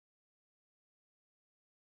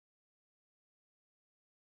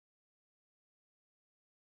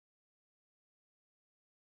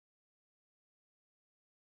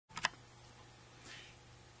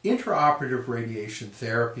Intraoperative radiation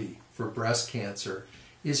therapy for breast cancer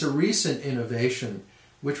is a recent innovation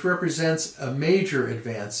which represents a major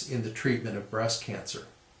advance in the treatment of breast cancer.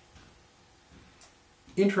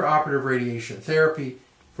 Intraoperative radiation therapy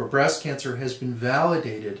for breast cancer has been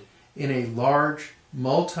validated in a large,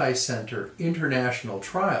 multi-center international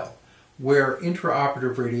trial where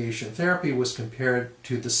intraoperative radiation therapy was compared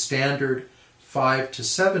to the standard 5 to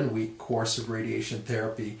 7 week course of radiation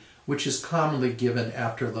therapy, which is commonly given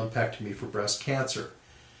after lumpectomy for breast cancer.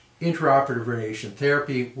 Intraoperative radiation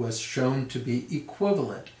therapy was shown to be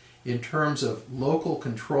equivalent in terms of local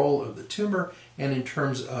control of the tumor and in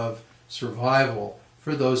terms of survival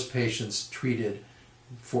for those patients treated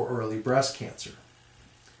for early breast cancer.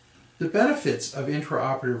 The benefits of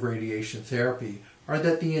intraoperative radiation therapy are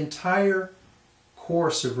that the entire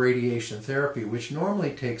course of radiation therapy, which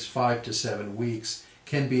normally takes 5 to 7 weeks,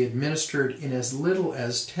 can be administered in as little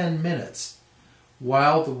as 10 minutes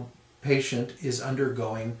while the patient is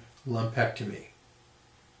undergoing lumpectomy.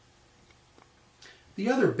 The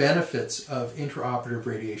other benefits of intraoperative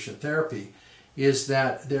radiation therapy is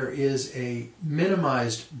that there is a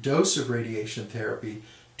minimized dose of radiation therapy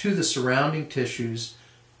to the surrounding tissues,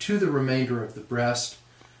 to the remainder of the breast,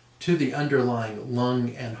 to the underlying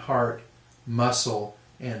lung and heart, muscle,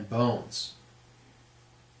 and bones.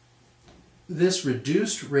 This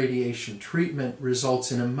reduced radiation treatment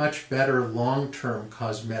results in a much better long-term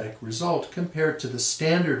cosmetic result compared to the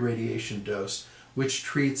standard radiation dose, which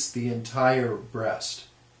treats the entire breast.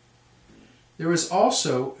 There is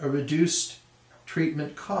also a reduced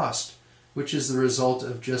treatment cost, which is the result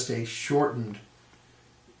of just a shortened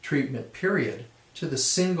treatment period to the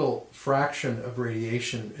single fraction of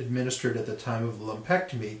radiation administered at the time of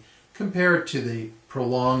lumpectomy compared to the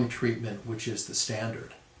prolonged treatment, which is the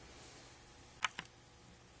standard.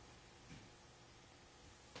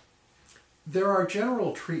 There are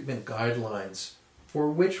general treatment guidelines for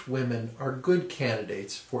which women are good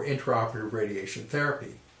candidates for intraoperative radiation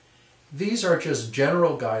therapy. These are just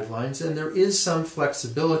general guidelines, and there is some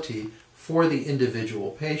flexibility for the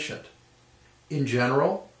individual patient. In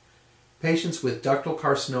general, patients with ductal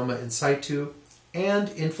carcinoma in situ and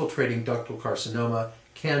infiltrating ductal carcinoma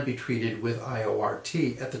can be treated with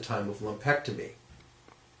IORT at the time of lumpectomy.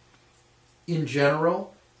 In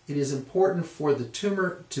general, it is important for the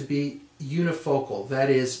tumor to be unifocal, that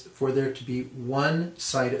is, for there to be one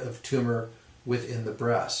site of tumor within the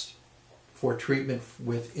breast for treatment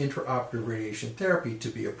with intraoperative radiation therapy to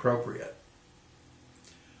be appropriate.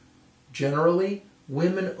 Generally,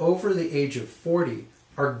 women over the age of 40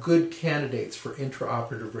 are good candidates for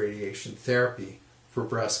intraoperative radiation therapy for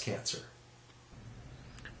breast cancer.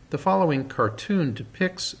 The following cartoon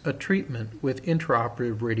depicts a treatment with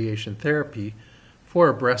intraoperative radiation therapy for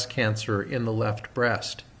a breast cancer in the left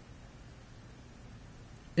breast.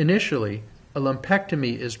 Initially, a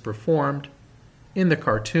lumpectomy is performed. In the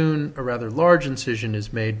cartoon, a rather large incision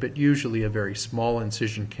is made, but usually a very small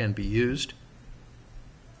incision can be used.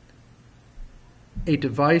 A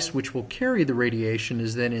device which will carry the radiation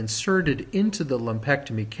is then inserted into the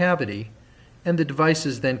lumpectomy cavity, and the device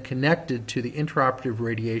is then connected to the intraoperative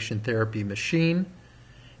radiation therapy machine,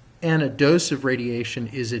 and a dose of radiation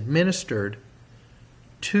is administered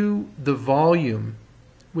to the volume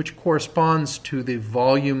which corresponds to the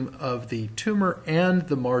volume of the tumor and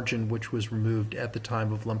the margin which was removed at the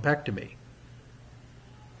time of lumpectomy.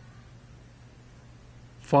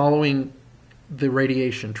 Following the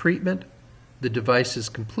radiation treatment, the device is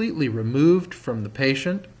completely removed from the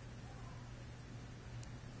patient,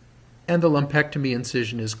 and the lumpectomy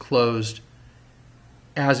incision is closed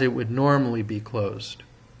as it would normally be closed.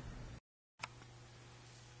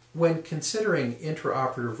 When considering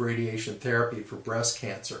intraoperative radiation therapy for breast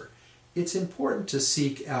cancer, it's important to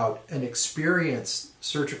seek out an experienced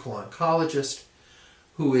surgical oncologist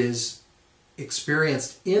who is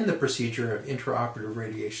experienced in the procedure of intraoperative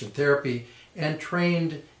radiation therapy and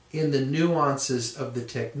trained in the nuances of the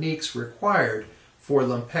techniques required for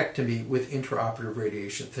lumpectomy with intraoperative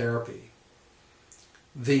radiation therapy.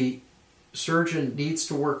 The surgeon needs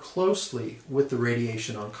to work closely with the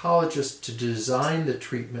radiation oncologist to design the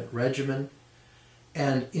treatment regimen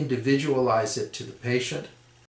and individualize it to the patient.